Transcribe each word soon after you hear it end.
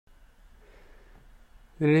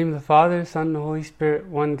In the name of the Father, Son, and the Holy Spirit,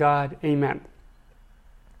 one God. Amen.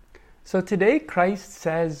 So today Christ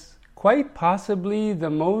says quite possibly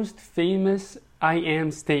the most famous I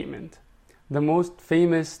am statement, the most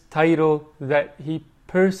famous title that he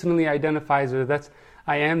personally identifies with. That's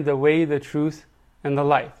I am the way, the truth, and the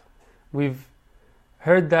life. We've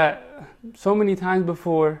heard that so many times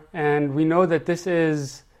before, and we know that this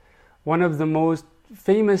is one of the most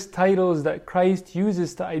famous titles that Christ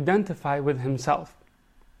uses to identify with himself.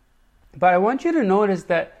 But I want you to notice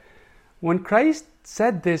that when Christ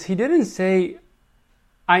said this, he didn't say,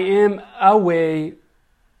 I am a way,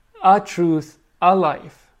 a truth, a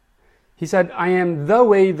life. He said, I am the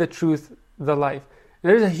way, the truth, the life.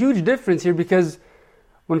 And there's a huge difference here, because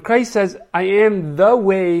when Christ says, I am the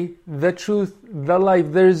way, the truth, the life,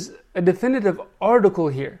 there's a definitive article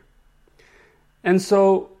here. And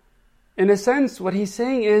so, in a sense, what he's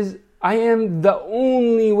saying is, I am the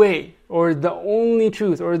only way, or the only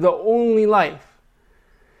truth, or the only life.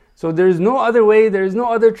 So there's no other way, there's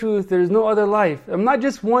no other truth, there's no other life. I'm not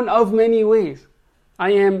just one of many ways.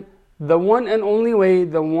 I am the one and only way,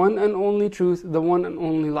 the one and only truth, the one and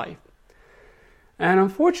only life. And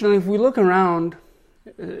unfortunately, if we look around,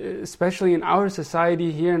 especially in our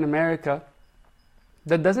society here in America,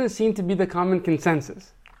 that doesn't seem to be the common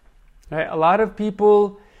consensus. Right? A lot of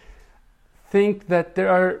people think that there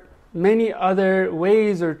are many other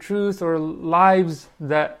ways or truths or lives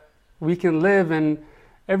that we can live, and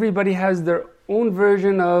everybody has their own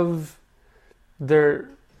version of their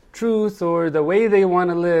truth or the way they want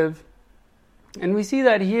to live. And we see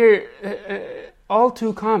that here all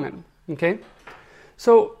too common. Okay?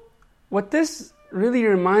 So what this really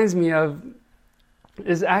reminds me of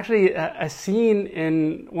is actually a scene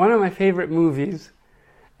in one of my favorite movies,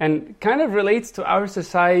 and kind of relates to our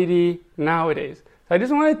society nowadays. So I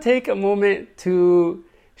just want to take a moment to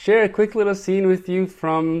share a quick little scene with you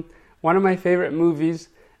from one of my favorite movies.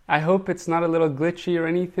 I hope it's not a little glitchy or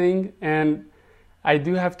anything, and I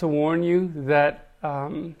do have to warn you that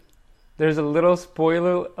there's a little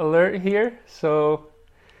spoiler alert here. So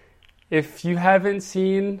if you haven't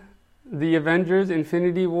seen the Avengers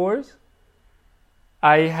Infinity Wars,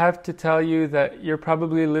 I have to tell you that you're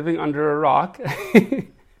probably living under a rock.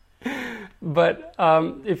 But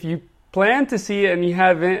if you plan to see it and you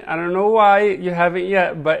haven't, I don't know why you haven't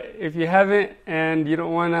yet, but if you haven't and you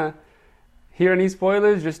don't want to hear any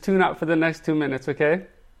spoilers, just tune out for the next 2 minutes, okay?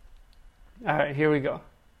 All right, here we go.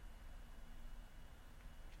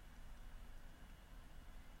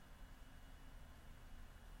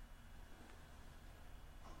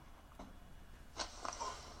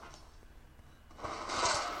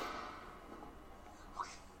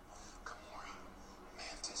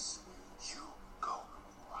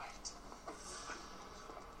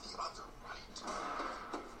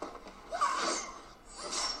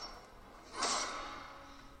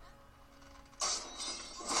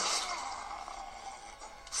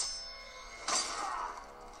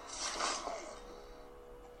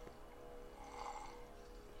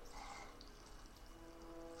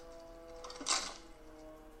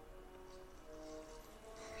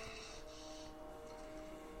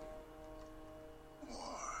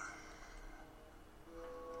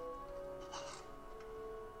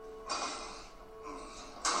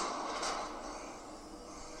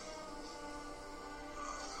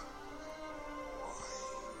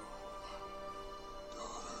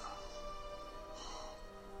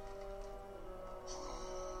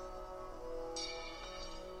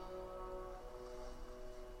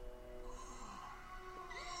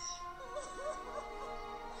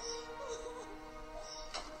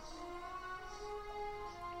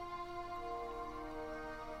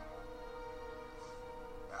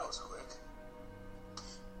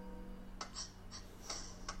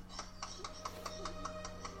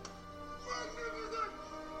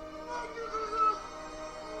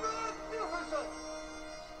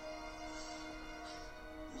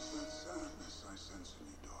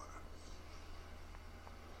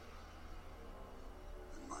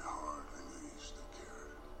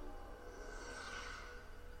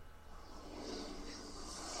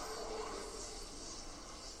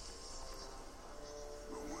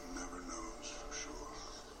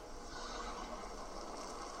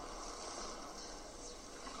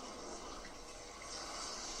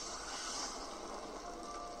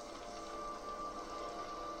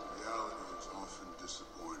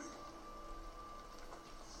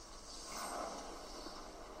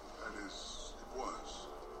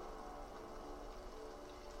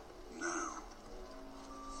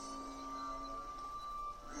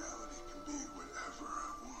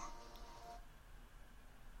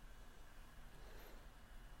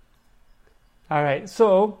 All right,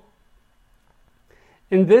 so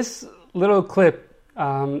in this little clip,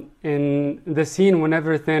 in the scene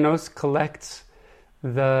whenever Thanos collects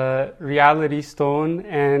the reality stone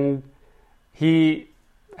and he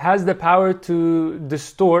has the power to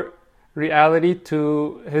distort reality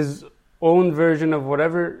to his own version of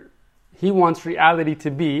whatever he wants reality to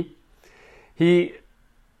be, he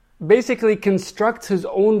basically constructs his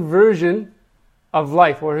own version of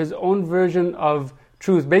life or his own version of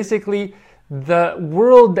truth. Basically, the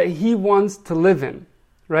world that he wants to live in,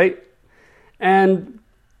 right? And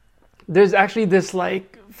there's actually this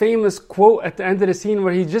like famous quote at the end of the scene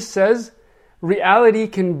where he just says, reality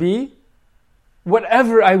can be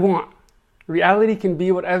whatever I want. Reality can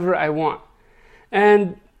be whatever I want.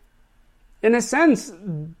 And in a sense,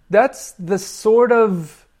 that's the sort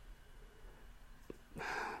of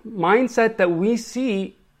mindset that we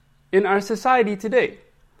see in our society today.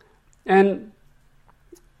 And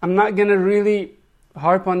I'm not going to really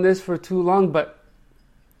harp on this for too long, but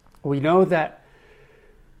we know that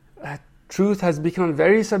truth has become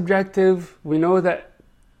very subjective. We know that,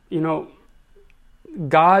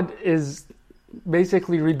 God is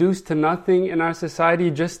basically reduced to nothing in our society.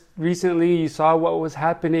 Just recently, you saw what was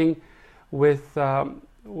happening with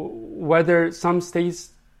whether some states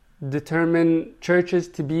determine churches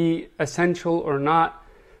to be essential or not.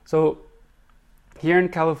 So here in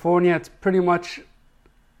California, it's pretty much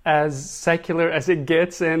as secular as it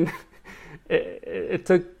gets, and it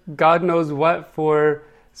took God knows what for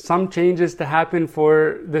some changes to happen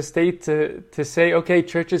for the state to say, okay,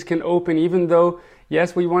 churches can open, even though,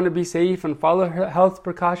 yes, we want to be safe and follow health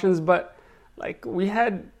precautions, but like we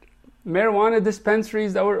had marijuana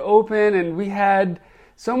dispensaries that were open and we had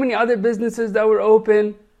so many other businesses that were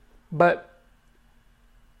open, but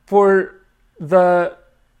for the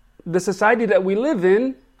society that we live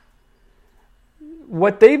in,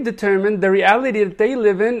 what they've determined, the reality that they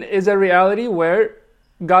live in is a reality where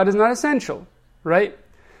God is not essential, right?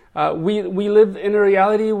 We live in a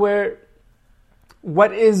reality where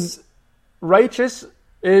what is righteous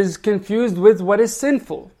is confused with what is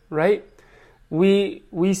sinful, right?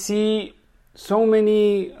 We see so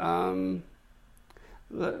many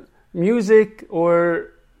music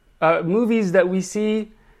or movies that we see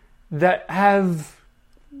that have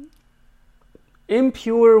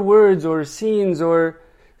impure words or scenes or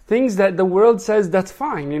things that the world says that's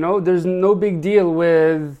fine. There's no big deal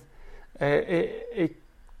with a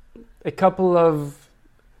couple of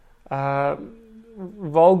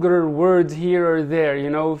vulgar words here or there.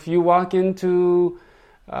 If you walk into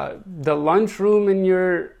the lunchroom in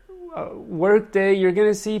your work day, you're going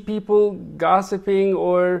to see people gossiping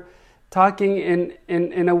or talking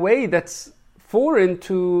in a way that's foreign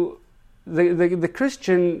to the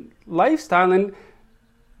Christian lifestyle, and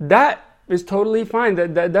that is totally fine.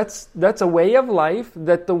 That's a way of life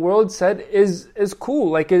that the world said is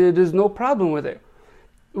cool. Like there's no problem with it.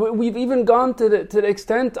 We've even gone to the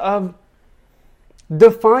extent of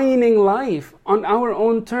defining life on our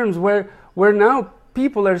own terms, where now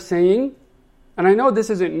people are saying, and I know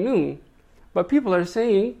this isn't new, but people are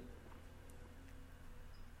saying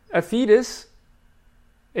a fetus,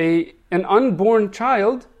 an unborn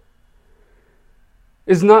child,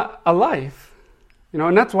 is not a life.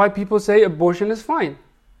 And that's why people say abortion is fine,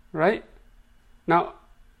 right? Now,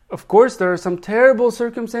 of course, there are some terrible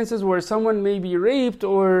circumstances where someone may be raped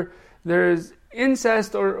or there's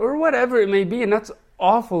incest or whatever it may be, and that's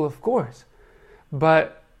awful, of course.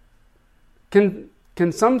 But can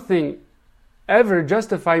something ever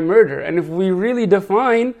justify murder? And if we really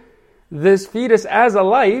define this fetus as a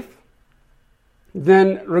life,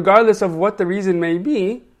 then regardless of what the reason may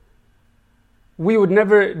be, we would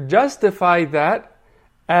never justify that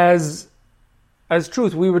as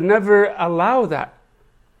truth. We would never allow that.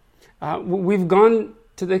 We've gone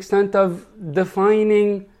to the extent of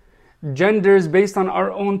defining genders based on our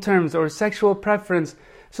own terms or sexual preference.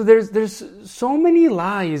 So there's so many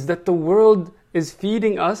lies that the world is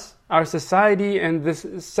feeding us, our society and this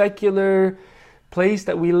secular place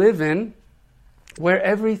that we live in, where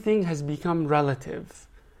everything has become relative.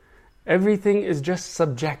 Everything is just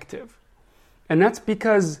subjective. And that's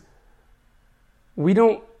because we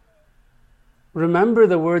don't remember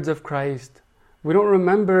the words of Christ. We don't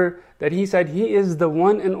remember that He said He is the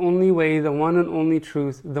one and only way, the one and only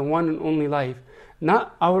truth, the one and only life.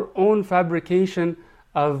 Not our own fabrication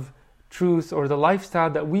of truth or the lifestyle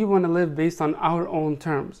that we want to live based on our own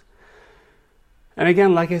terms. And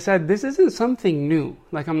again, like I said, this isn't something new.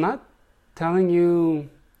 Like, I'm not telling you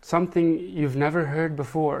something you've never heard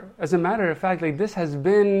before. As a matter of fact, like, this has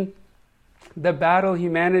been the battle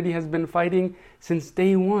humanity has been fighting since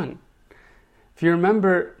day one. If you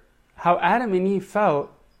remember how Adam and Eve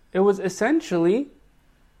felt, it was essentially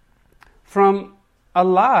from a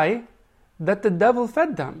lie that the devil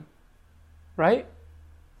fed them, right?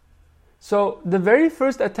 So the very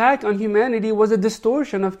first attack on humanity was a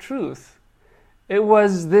distortion of truth. It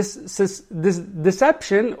was this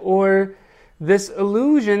deception or this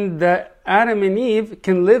illusion that Adam and Eve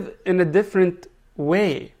can live in a different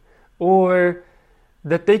way, or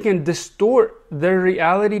that they can distort their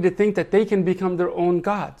reality to think that they can become their own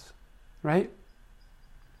gods, right?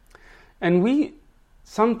 And we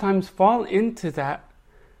sometimes fall into that.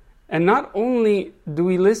 And not only do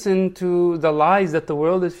we listen to the lies that the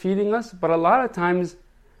world is feeding us, but a lot of times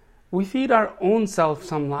we feed our own self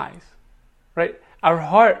some lies, right? Our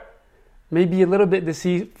heart may be a little bit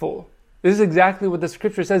deceitful. This is exactly what the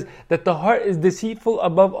scripture says, that the heart is deceitful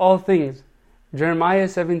above all things. Jeremiah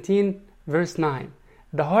 17 verse 9.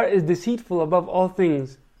 The heart is deceitful above all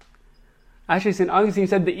things. Actually, St. Augustine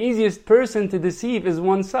said the easiest person to deceive is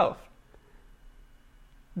oneself.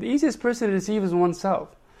 The easiest person to deceive is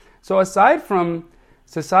oneself. So aside from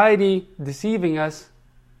society deceiving us,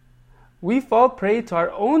 we fall prey to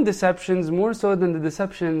our own deceptions more so than the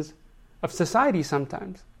deceptions of society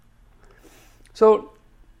sometimes. So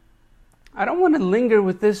I don't want to linger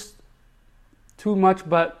with this too much,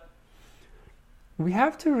 but we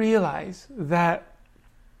have to realize that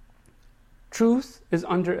truth is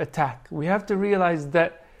under attack. We have to realize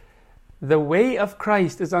that the way of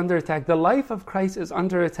Christ is under attack. The life of Christ is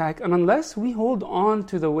under attack. And unless we hold on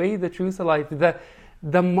to the way, the truth, the life,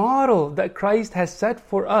 the model that Christ has set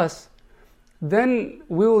for us, then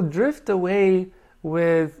we will drift away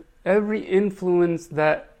with every influence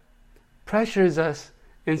that pressures us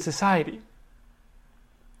in society.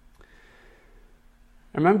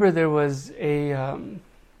 I remember there was a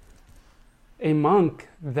monk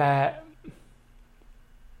that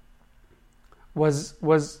was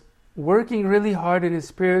working really hard in his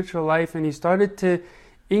spiritual life, and he started to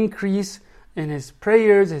increase in his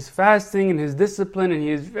prayers, his fasting, and his discipline, and he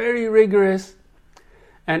is very rigorous.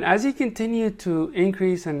 And as he continued to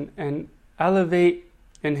increase and elevate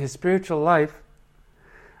in his spiritual life,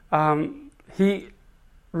 he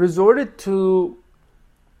resorted to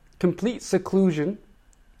complete seclusion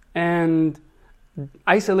and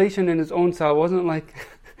isolation in his own cell. It wasn't like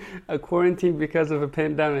a quarantine because of a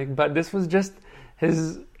pandemic, but this was just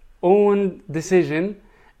his own decision.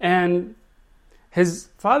 And his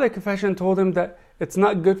father confession told him that it's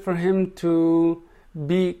not good for him to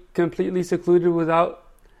be completely secluded without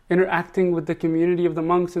interacting with the community of the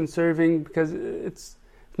monks and serving, because it's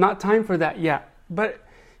not time for that yet. But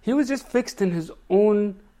he was just fixed in his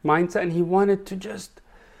own mindset, and he wanted to just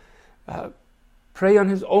pray on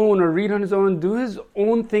his own or read on his own, do his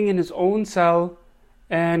own thing in his own cell,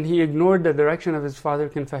 and he ignored the direction of his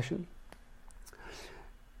father's confession.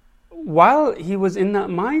 While he was in that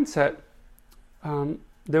mindset,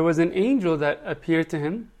 there was an angel that appeared to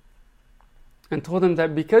him and told him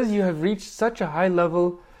that because you have reached such a high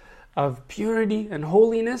level of purity and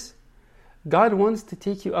holiness, God wants to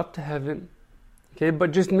take you up to heaven. Okay,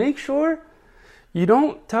 but just make sure you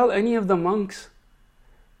don't tell any of the monks,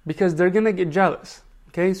 because they're going to get jealous.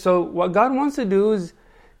 Okay, so what God wants to do is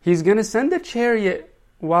He's going to send a chariot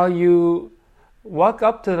while you walk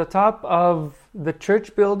up to the top of the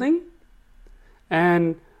church building.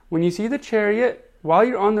 And when you see the chariot, while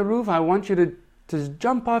you're on the roof, I want you to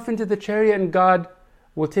jump off into the chariot, and God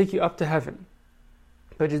will take you up to heaven.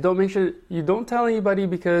 But just make sure you don't tell anybody,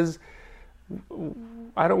 because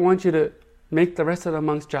I don't want you to make the rest of the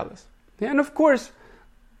monks jealous. And of course,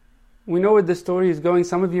 we know where this story is going.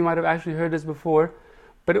 Some of you might have actually heard this before,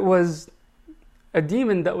 but it was a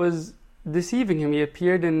demon that was deceiving him. He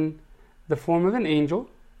appeared in the form of an angel,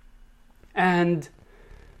 and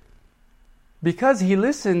because he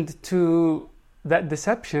listened to that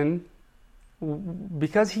deception,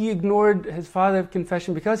 because he ignored his father's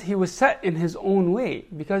confession, because he was set in his own way,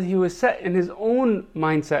 because he was set in his own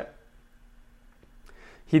mindset,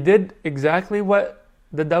 he did exactly what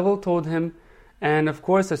the devil told him. And of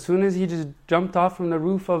course, as soon as he just jumped off from the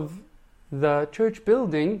roof of the church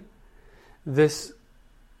building, this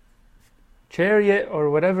chariot or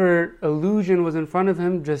whatever illusion was in front of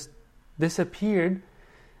him just disappeared,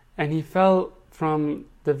 and he fell from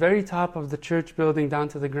the very top of the church building down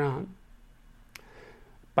to the ground.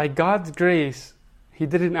 By God's grace, he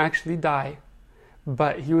didn't actually die,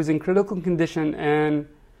 but he was in critical condition, and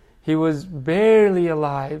he was barely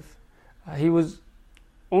alive. He was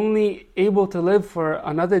only able to live for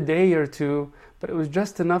another day or two, but it was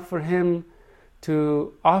just enough for him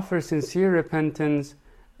to offer sincere repentance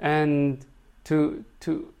and to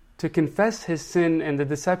confess his sin and the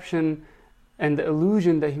deception and the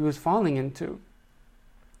illusion that he was falling into.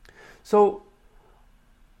 So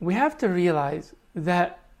we have to realize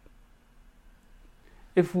that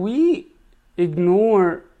if we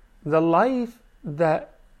ignore the life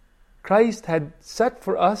that Christ had set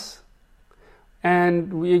for us,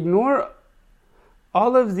 and we ignore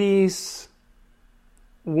all of these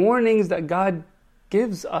warnings that God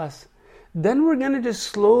gives us, then we're going to just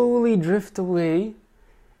slowly drift away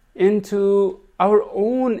into our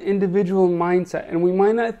own individual mindset. And we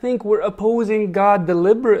might not think we're opposing God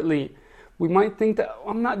deliberately. We might think that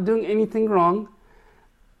I'm not doing anything wrong.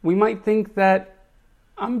 We might think that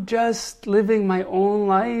I'm just living my own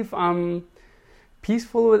life. I'm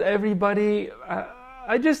peaceful with everybody.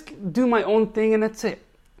 I just do my own thing and that's it,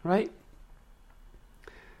 right?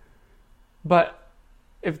 But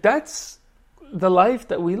if that's the life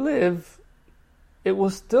that we live, it will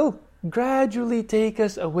still gradually take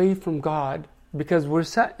us away from God, because we're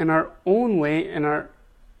set in our own way and our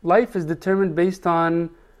life is determined based on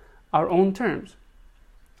our own terms.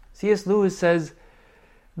 C.S. Lewis says,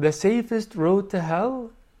 "The safest road to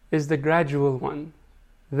hell is the gradual one,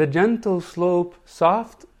 the gentle slope,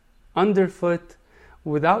 soft underfoot,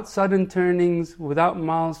 without sudden turnings, without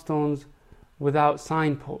milestones, without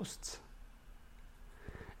signposts."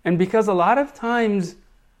 And because a lot of times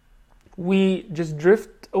we just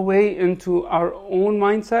drift away into our own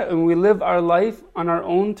mindset and we live our life on our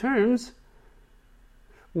own terms,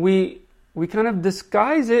 we kind of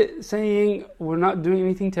disguise it saying, we're not doing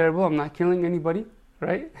anything terrible, I'm not killing anybody,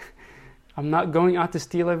 right? I'm not going out to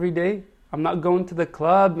steal every day, I'm not going to the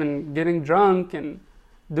club and getting drunk and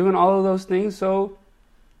doing all of those things, so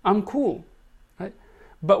I'm cool, right?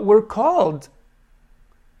 But we're called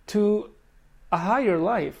to a higher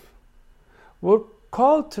life. We're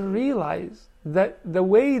called to realize that the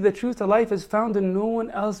way, the truth of life is found in no one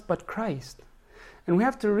else but Christ. And we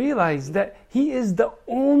have to realize that He is the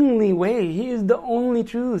only way, He is the only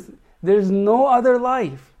truth. There's no other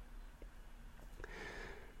life.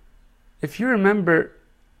 If you remember,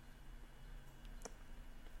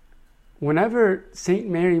 whenever St.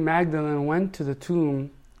 Mary Magdalene went to the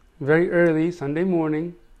tomb very early, Sunday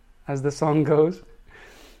morning, as the song goes,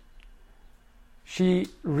 she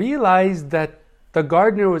realized that the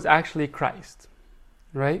gardener was actually Christ,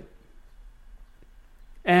 right?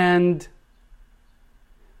 And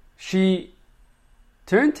she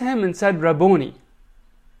turned to him and said, "Rabboni."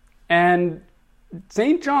 And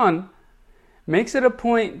St. John makes it a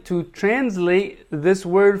point to translate this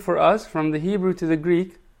word for us from the Hebrew to the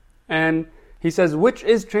Greek. And he says, which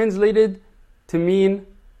is translated to mean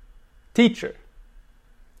teacher.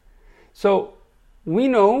 So we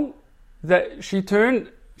know that she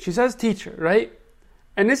says teacher, right?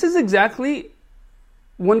 And this is exactly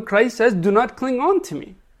when Christ says, do not cling on to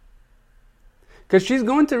me. Because she's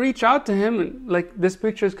going to reach out to him, and like this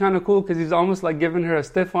picture is kind of cool because he's almost like giving her a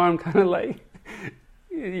stiff arm, kind of like,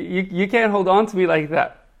 you can't hold on to me like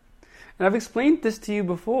that. And I've explained this to you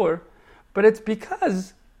before, but it's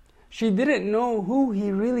because she didn't know who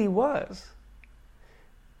he really was.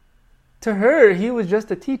 To her, he was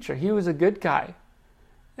just a teacher. He was a good guy.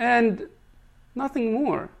 And nothing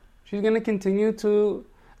more. She's going to continue to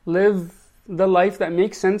live the life that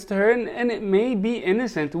makes sense to her, and it may be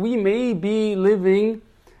innocent. We may be living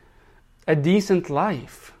a decent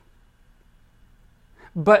life.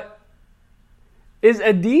 But is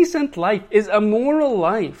a decent life, is a moral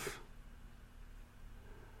life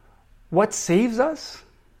what saves us?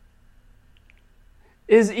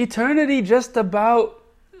 Is eternity just about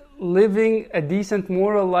living a decent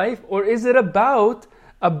moral life, or is it about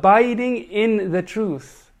abiding in the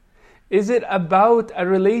truth? Is it about a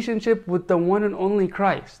relationship with the one and only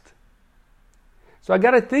Christ? So I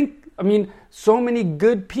got to think, so many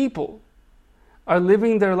good people are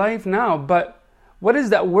living their life now, but what is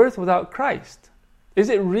that worth without Christ? Is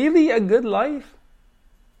it really a good life?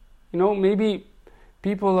 Maybe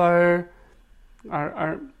people are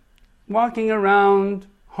walking around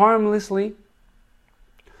harmlessly,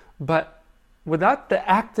 but without the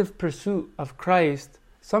active pursuit of Christ,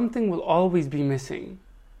 something will always be missing.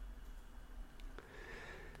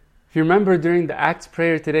 If you remember, during the Acts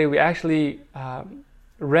prayer today, we actually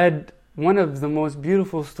read one of the most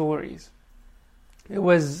beautiful stories. It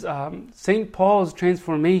was St. Paul's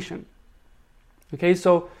transformation. Okay,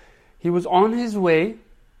 so he was on his way.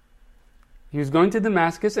 He was going to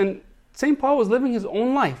Damascus, and St. Paul was living his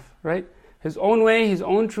own life, right? His own way, his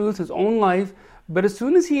own truth, his own life. But as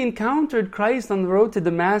soon as he encountered Christ on the road to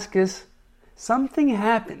Damascus, something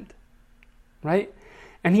happened, right?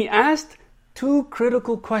 And he asked two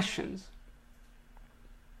critical questions.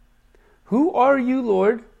 Who are you,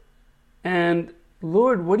 Lord? And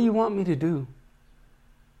Lord, what do you want me to do?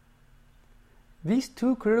 These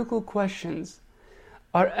two critical questions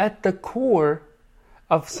are at the core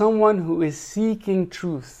of someone who is seeking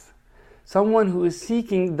truth, someone who is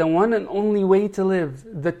seeking the one and only way to live,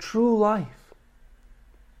 the true life.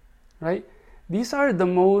 Right? These are the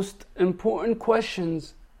most important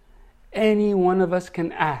questions any one of us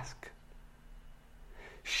can ask.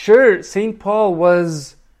 Sure, St. Paul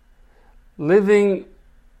was living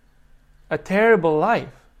a terrible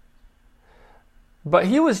life, but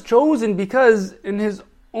he was chosen because in his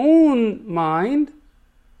own mind,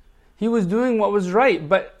 he was doing what was right.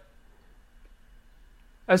 But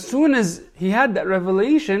as soon as he had that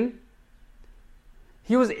revelation,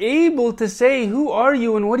 he was able to say, who are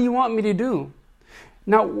you and what do you want me to do?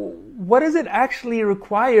 Now, what does it actually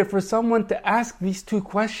require for someone to ask these two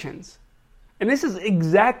questions? And this is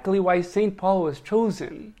exactly why St. Paul was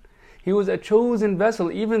chosen. He was a chosen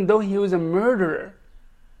vessel, even though he was a murderer.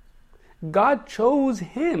 God chose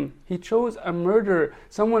him. He chose a murderer,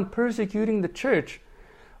 someone persecuting the church.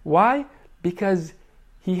 Why? Because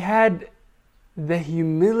he had the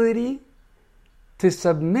humility to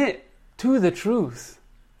submit to the truth.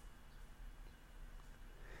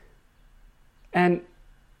 And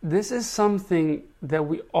this is something that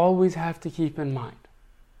we always have to keep in mind.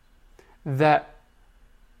 That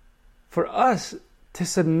for us to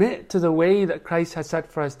submit to the way that Christ has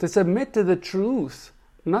set for us, to submit to the truth,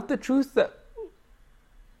 not the truth that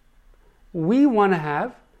we want to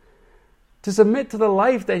have, to submit to the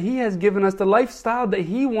life that He has given us, the lifestyle that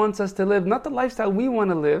He wants us to live, not the lifestyle we want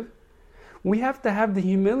to live, we have to have the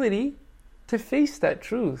humility to face that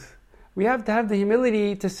truth. We have to have the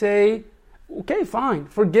humility to say, okay, fine,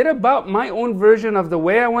 forget about my own version of the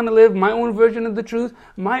way I want to live, my own version of the truth,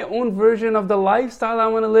 my own version of the lifestyle I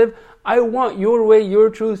want to live. I want your way, your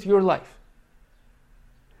truth, your life.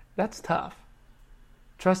 That's tough.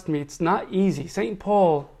 Trust me, it's not easy. St.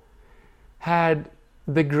 Paul had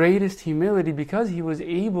the greatest humility because he was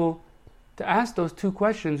able to ask those two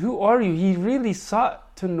questions. Who are you? He really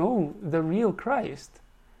sought to know the real Christ.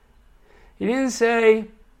 He didn't say,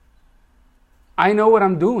 I know what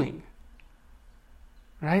I'm doing.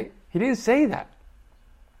 Right? He didn't say that.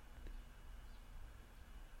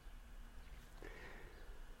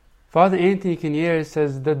 Father Anthony Canier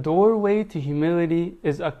says, the doorway to humility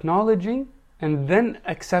is acknowledging and then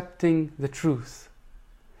accepting the truth.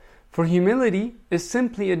 For humility is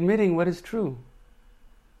simply admitting what is true.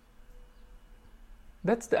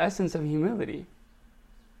 That's the essence of humility.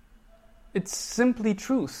 It's simply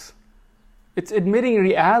truth. It's admitting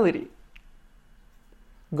reality.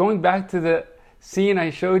 Going back to the scene I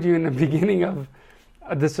showed you in the beginning of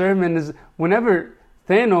the sermon, is whenever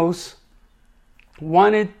Thanos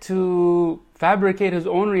wanted to fabricate his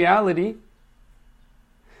own reality,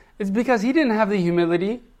 it's because he didn't have the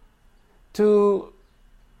humility to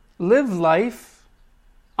live life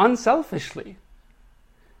unselfishly.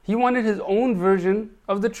 He wanted his own version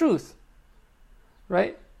of the truth.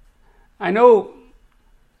 Right? I know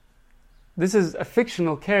this is a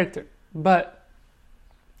fictional character, but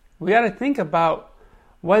we got to think about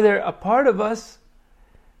whether a part of us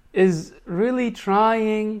is really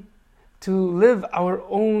trying to live our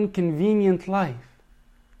own convenient life.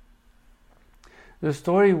 The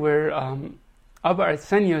story where Abba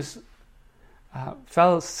Arsenius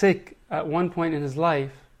fell sick at one point in his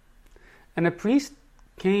life, and a priest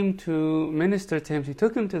came to minister to him. He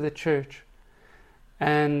took him to the church,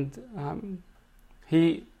 and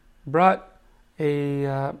he brought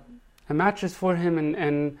a mattress for him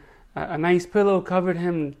and a nice pillow, covered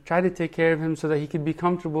him, tried to take care of him so that he could be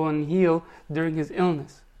comfortable and heal during his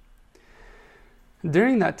illness.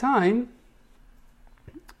 During that time,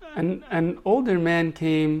 an older man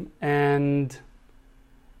came and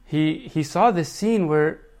he saw this scene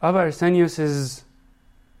where Abba Arsenius is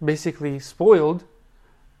basically spoiled,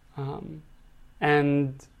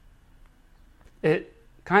 and it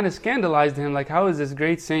kind of scandalized him, like, how is this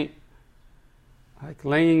great saint like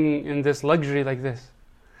laying in this luxury like this?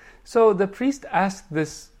 So the priest asked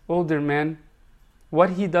this older man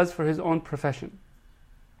what he does for his own profession.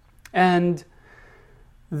 And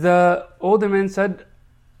the older man said,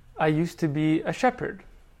 I used to be a shepherd.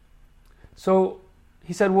 So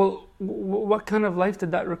he said, well, what kind of life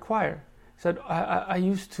did that require? He said, I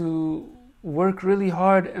used to work really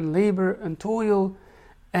hard and labor and toil,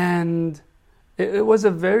 and it was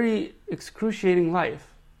a very excruciating life.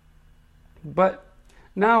 But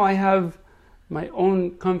now I have my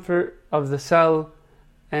own comfort of the cell,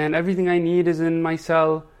 and everything I need is in my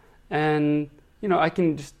cell, and I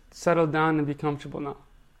can just settle down and be comfortable now.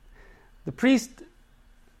 The priest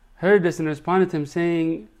heard this and responded to him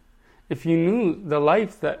saying, if you knew the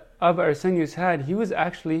life that Abba Arsenius had, he was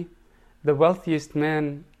actually the wealthiest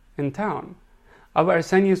man in town. Abba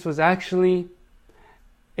Arsenius was actually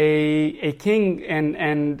a king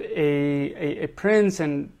and a prince,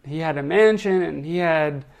 and he had a mansion, and he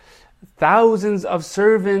had thousands of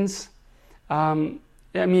servants.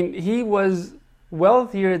 He was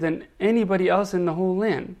wealthier than anybody else in the whole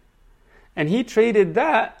land. And he traded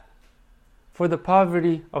that for the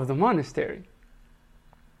poverty of the monastery.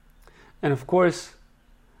 And of course,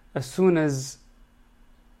 as soon as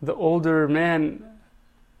the older man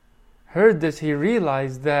heard this, he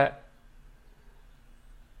realized that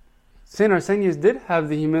Saint Arsenius did have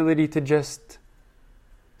the humility to just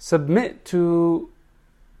submit to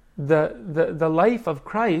the life of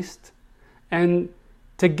Christ and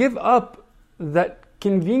to give up that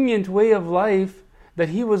convenient way of life that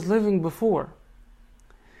he was living before.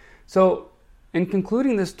 So, in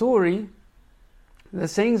concluding the story, the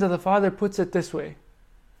sayings of the Father puts it this way: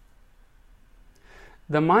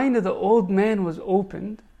 the mind of the old man was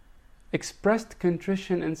opened, expressed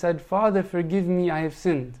contrition, and said, "Father, forgive me, I have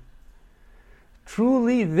sinned.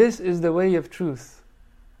 Truly, this is the way of truth.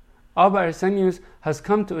 Abba Arsenius has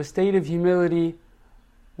come to a state of humility,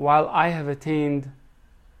 while I have attained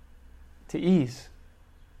to ease."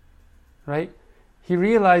 Right? He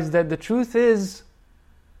realized that the truth is,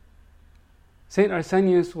 Saint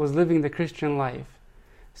Arsenius was living the Christian life.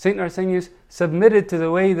 Saint Arsenius submitted to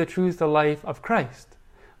the way, the truth, the life of Christ.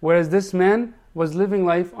 Whereas this man was living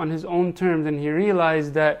life on his own terms, and he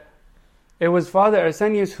realized that it was Father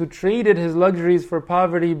Arsenius who traded his luxuries for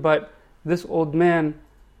poverty, but this old man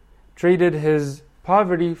traded his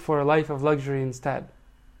poverty for a life of luxury instead.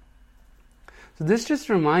 So this just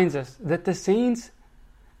reminds us that the saints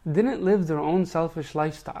didn't live their own selfish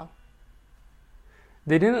lifestyle.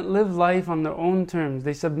 They didn't live life on their own terms.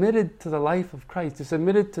 They submitted to the life of Christ. They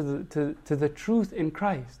submitted to the truth in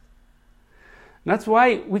Christ. And that's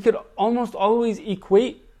why we could almost always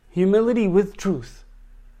equate humility with truth.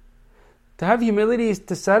 To have humility is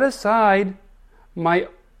to set aside my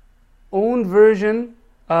own version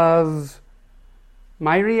of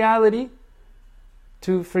my reality,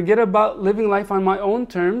 to forget about living life on my own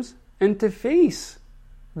terms, and to face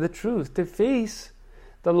the truth, to face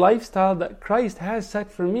the lifestyle that Christ has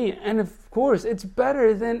set for me. And of course, it's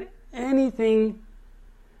better than anything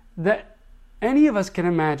that any of us can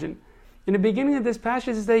imagine. In the beginning of this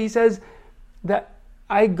passage, he says that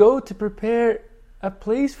I go to prepare a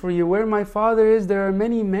place for you. Where my Father is, there are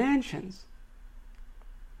many mansions.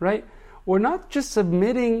 Right? We're not just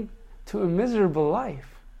submitting to a miserable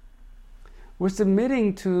life. We're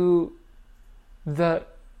submitting to the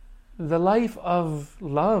life of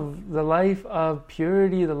love, the life of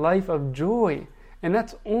purity, the life of joy. And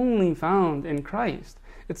that's only found in Christ.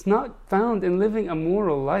 It's not found in living a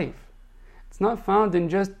moral life. It's not found in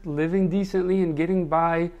just living decently and getting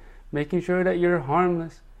by, making sure that you're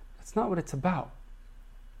harmless. That's not what it's about.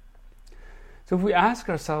 So if we ask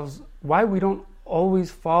ourselves why we don't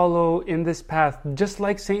always follow in this path, just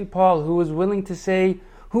like St. Paul, who was willing to say,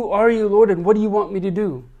 "Who are you, Lord, and what do you want me to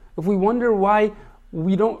do?" If we wonder why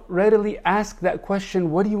we don't readily ask that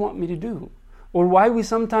question, "What do you want me to do?" Or why we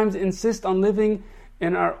sometimes insist on living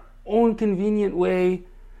in our own convenient way,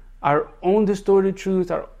 our own distorted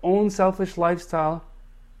truth, our own selfish lifestyle,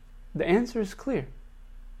 the answer is clear.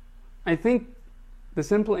 I think the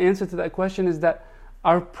simple answer to that question is that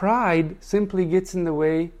our pride simply gets in the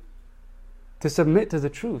way to submit to the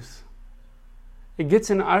truth. It gets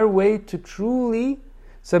in our way to truly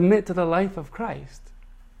submit to the life of Christ.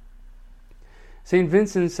 St.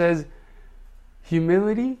 Vincent says,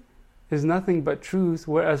 humility is nothing but truth,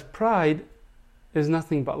 whereas pride is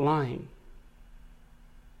nothing but lying.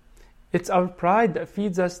 It's our pride that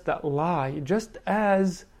feeds us that lie, just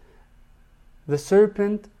as the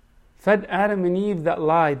serpent fed Adam and Eve that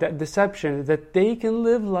lie, that deception, that they can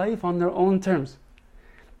live life on their own terms,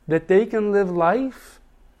 that they can live life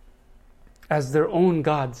as their own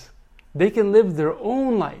gods. They can live their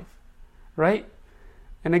own life, right?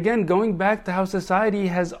 And again, going back to how society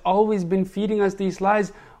has always been feeding us these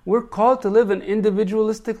lies, we're called to live an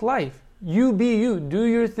individualistic life. You be you, do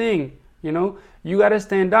your thing, You got to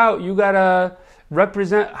stand out, you got to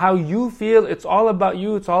represent how you feel. It's all about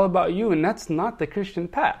you, it's all about you. And that's not the Christian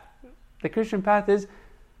path. The Christian path is,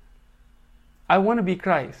 I want to be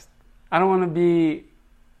Christ. I don't want to be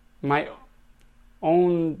my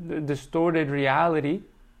own distorted reality,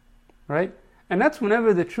 right? And that's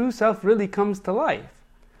whenever the true self really comes to life.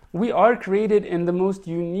 We are created in the most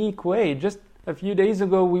unique way. Just a few days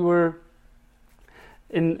ago, we were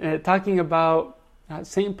talking about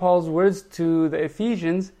St. Paul's words to the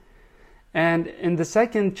Ephesians, And in the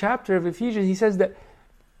second chapter of Ephesians, he says that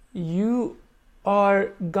you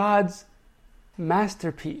are God's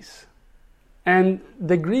masterpiece. And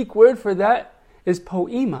the Greek word for that is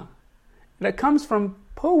poema. That comes from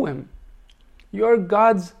poem. You are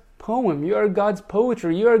God's poem. You are God's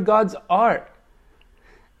poetry. You are God's art.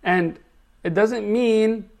 And it doesn't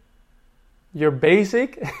mean you're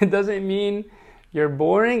basic. It doesn't mean you're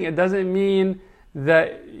boring. It doesn't mean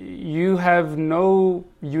that you have no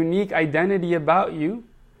unique identity about you.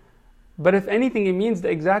 But if anything, it means the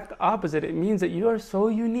exact opposite. It means that you are so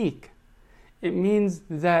unique. It means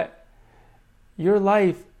that your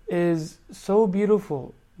life is so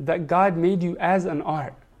beautiful that God made you as an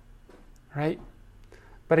art, right?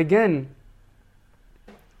 But again,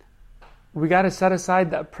 we got to set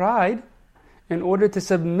aside that pride in order to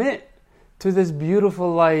submit to this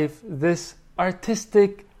beautiful life, this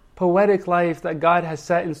artistic, poetic life that God has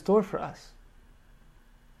set in store for us.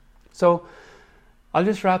 So I'll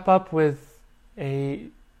just wrap up with a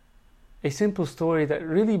simple story that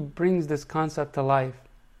really brings this concept to life.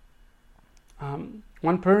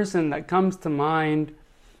 One person that comes to mind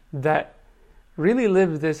that really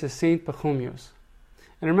lived this is Saint Pachomius.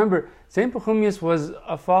 And remember, Saint Pachomius was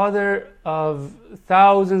a father of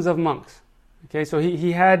thousands of monks. Okay, so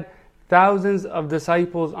he had thousands of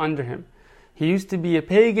disciples under him. He used to be a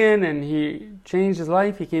pagan and he changed his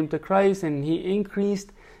life. He came to Christ and he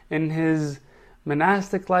increased in his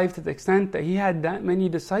monastic life to the extent that he had that many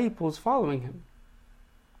disciples following him.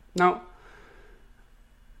 Now,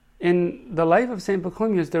 in the life of Saint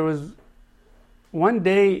Pachomius, there was one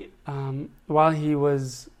day while he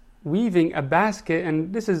was weaving a basket,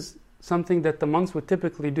 and this is something that the monks would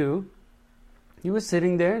typically do. He was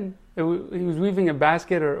sitting there and he was weaving a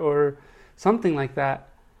basket or something like that,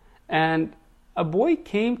 and a boy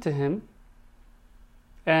came to him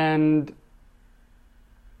and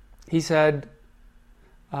he said,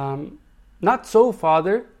 "Not so,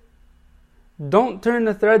 Father. Don't turn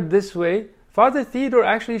the thread this way. Father Theodore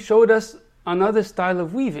actually showed us another style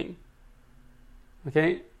of weaving."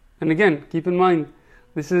 Okay? And again, keep in mind,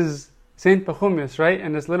 this is Saint Pachomius, right?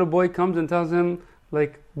 And this little boy comes and tells him,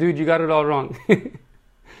 like, dude, you got it all wrong.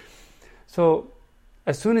 So,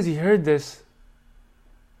 as soon as he heard this,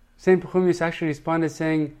 Saint Pachomius actually responded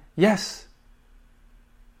saying, "Yes,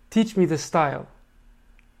 teach me this style."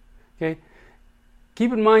 Okay?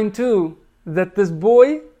 Keep in mind too, that this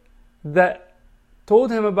boy that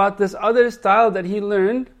told him about this other style that he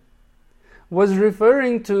learned was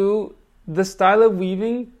referring to the style of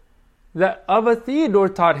weaving that Abba Theodore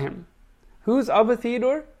taught him. Who's Abba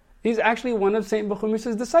Theodore? He's actually one of Saint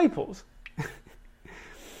Pachomius' disciples.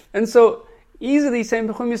 And so easily Saint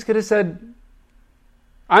Pachomius could have said,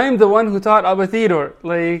 "I am the one who taught Abba Theodore."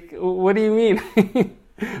 Like, what do you mean?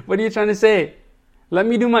 What are you trying to say? Let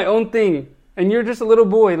me do my own thing. And you're just a little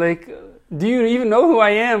boy. Like, do you even know who I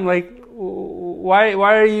am? Like, why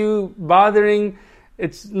are you bothering?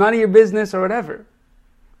 It's none of your business or whatever.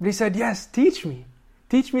 But he said, "Yes, teach me.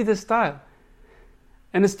 Teach me this style."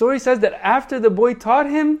 And the story says that after the boy taught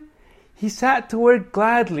him, he sat to work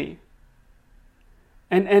gladly.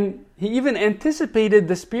 And he even anticipated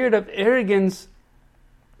the spirit of arrogance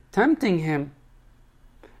tempting him.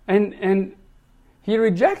 And he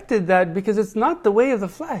rejected that because it's not the way of the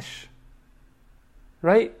flesh.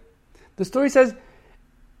 Right? The story says,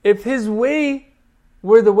 if his way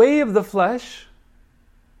were the way of the flesh,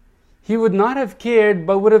 he would not have cared,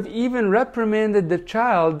 but would have even reprimanded the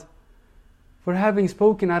child for having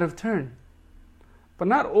spoken out of turn. But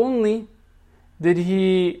not only did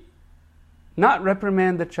he not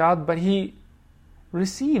reprimand the child, but he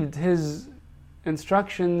received his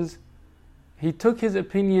instructions, he took his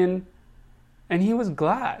opinion, and he was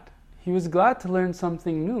glad. He was glad to learn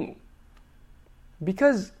something new.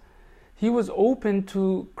 Because he was open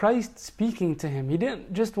to Christ speaking to him. He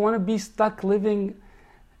didn't just want to be stuck living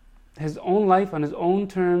his own life on his own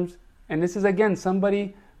terms. And this is again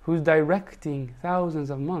somebody who's directing thousands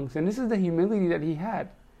of monks. And this is the humility that he had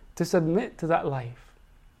to submit to that life.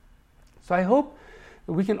 So I hope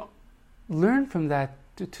that we can learn from that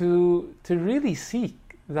to really seek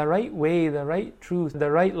the right way, the right truth,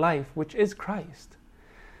 the right life, which is Christ.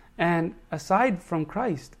 And aside from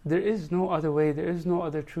Christ, there is no other way, there is no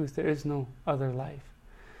other truth, there is no other life.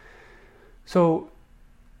 So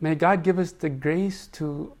may God give us the grace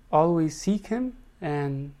to always seek Him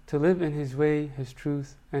and to live in His way, His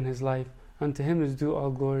truth, and His life. Unto Him is due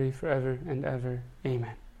all glory forever and ever.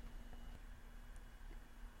 Amen.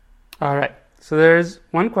 Alright, so there's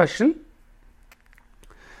one question,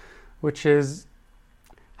 which is,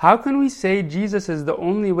 how can we say Jesus is the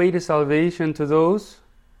only way to salvation to those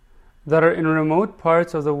that are in remote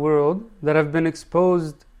parts of the world that have been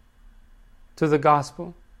exposed to the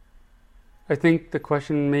gospel? I think the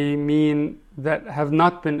question may mean that have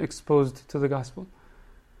not been exposed to the gospel.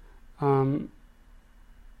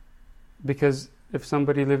 Because if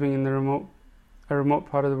somebody living in a remote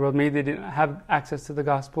part of the world, maybe they didn't have access to the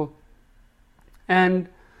gospel. And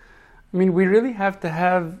I mean, we really have to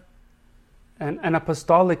have an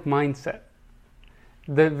apostolic mindset.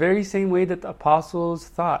 The very same way that the apostles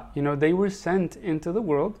thought. They were sent into the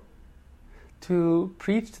world to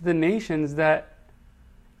preach to the nations that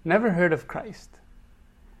never heard of Christ.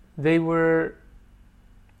 They were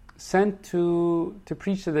sent to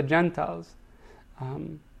preach to the Gentiles.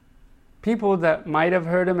 People that might have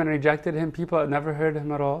heard him and rejected him, people that never heard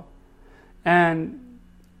him at all. And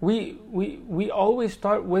we always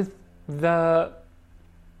start with the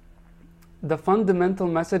fundamental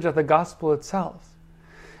message of the gospel itself.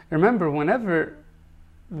 Remember, whenever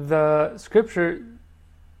the scripture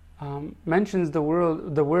mentions the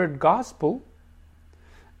word gospel,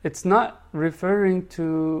 it's not referring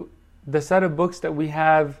to the set of books that we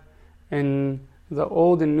have in the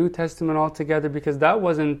Old and New Testament altogether, because that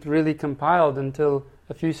wasn't really compiled until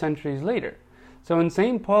a few centuries later. So when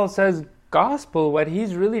St. Paul says gospel, what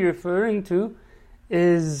he's really referring to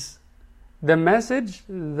is the message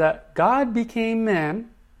that God became man,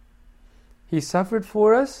 He suffered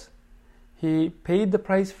for us, He paid the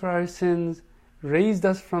price for our sins, raised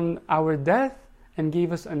us from our death, and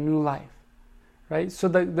gave us a new life. Right? So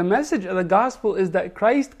the message of the gospel is that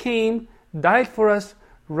Christ came, died for us,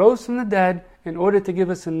 rose from the dead in order to give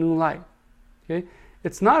us a new life. Okay?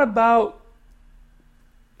 It's not about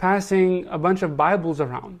passing a bunch of Bibles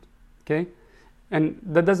around. Okay? And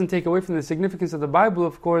that doesn't take away from the significance of the Bible,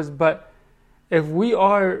 of course, but if we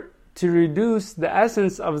are to reduce the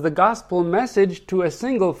essence of the gospel message to a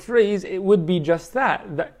single phrase, it would be just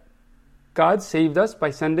that God saved us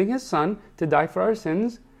by sending His Son to die for our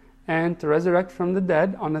sins and to resurrect from the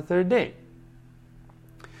dead on the third day.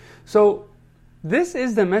 So this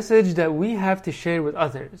is the message that we have to share with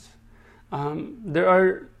others. There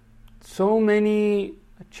are so many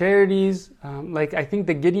charities, like I think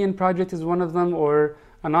the Gideon Project is one of them, or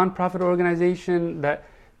a non-profit organization that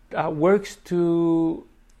works to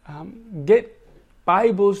get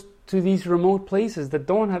Bibles to these remote places that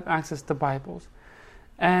don't have access to Bibles.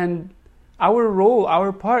 And our role,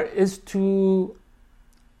 our part is to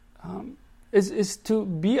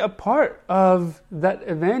be a part of that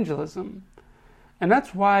evangelism. And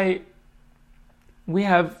that's why we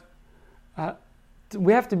have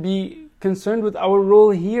to be concerned with our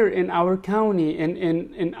role here in our county,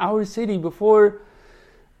 in our city, before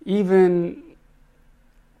even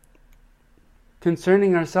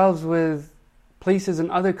concerning ourselves with places in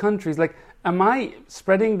other countries. Like, am I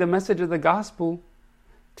spreading the message of the gospel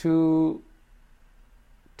to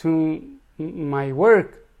my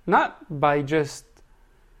work? Not by just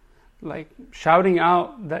like shouting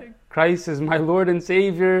out that Christ is my Lord and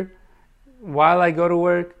Savior while I go to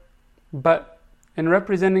work, but in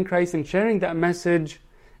representing Christ and sharing that message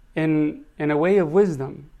in a way of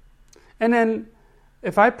wisdom. And then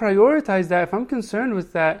if I prioritize that, if I'm concerned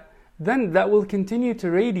with that, then that will continue to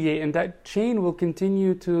radiate, and that chain will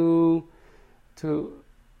continue to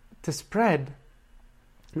spread.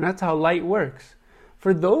 And that's how light works.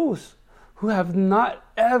 For those who have not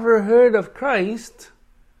ever heard of Christ,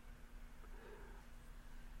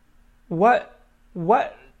 what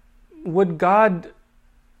would God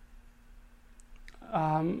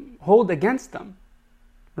hold against them,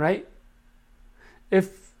 right?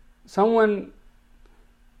 If someone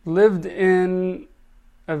lived in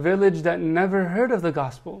a village that never heard of the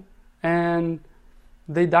gospel and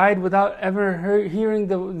they died without ever hearing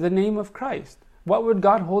the name of Christ, what would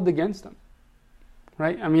God hold against them?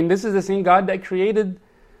 Right? I mean, this is the same God that created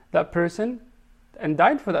that person and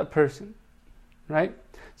died for that person. Right?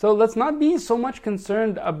 So let's not be so much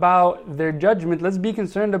concerned about their judgment. Let's be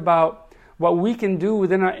concerned about what we can do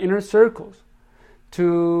within our inner circles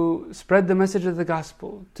to spread the message of the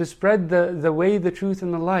gospel, to spread the way, the truth,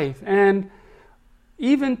 and the life, and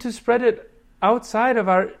even to spread it outside of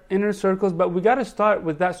our inner circles. But we got to start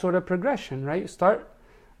with that sort of progression, right? Start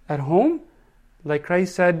at home, like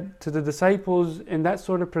Christ said to the disciples, in that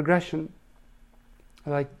sort of progression,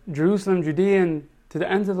 like Jerusalem, Judea, and to the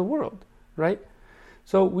ends of the world, right?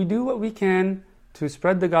 So we do what we can to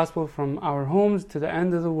spread the gospel from our homes to the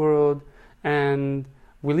end of the world, and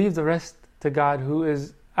we leave the rest to God, who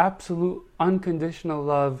is absolute unconditional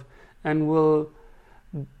love and will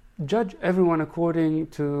judge everyone according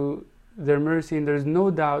to their mercy. And there's no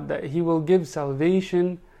doubt that He will give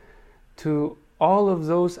salvation to all of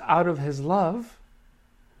those out of His love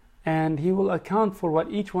and He will account for what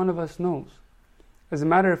each one of us knows. As a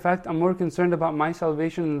matter of fact, I'm more concerned about my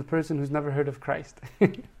salvation than the person who's never heard of Christ.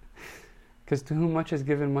 Because to whom much is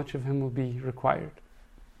given, much of him will be required.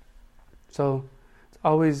 So it's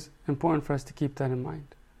always important for us to keep that in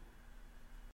mind.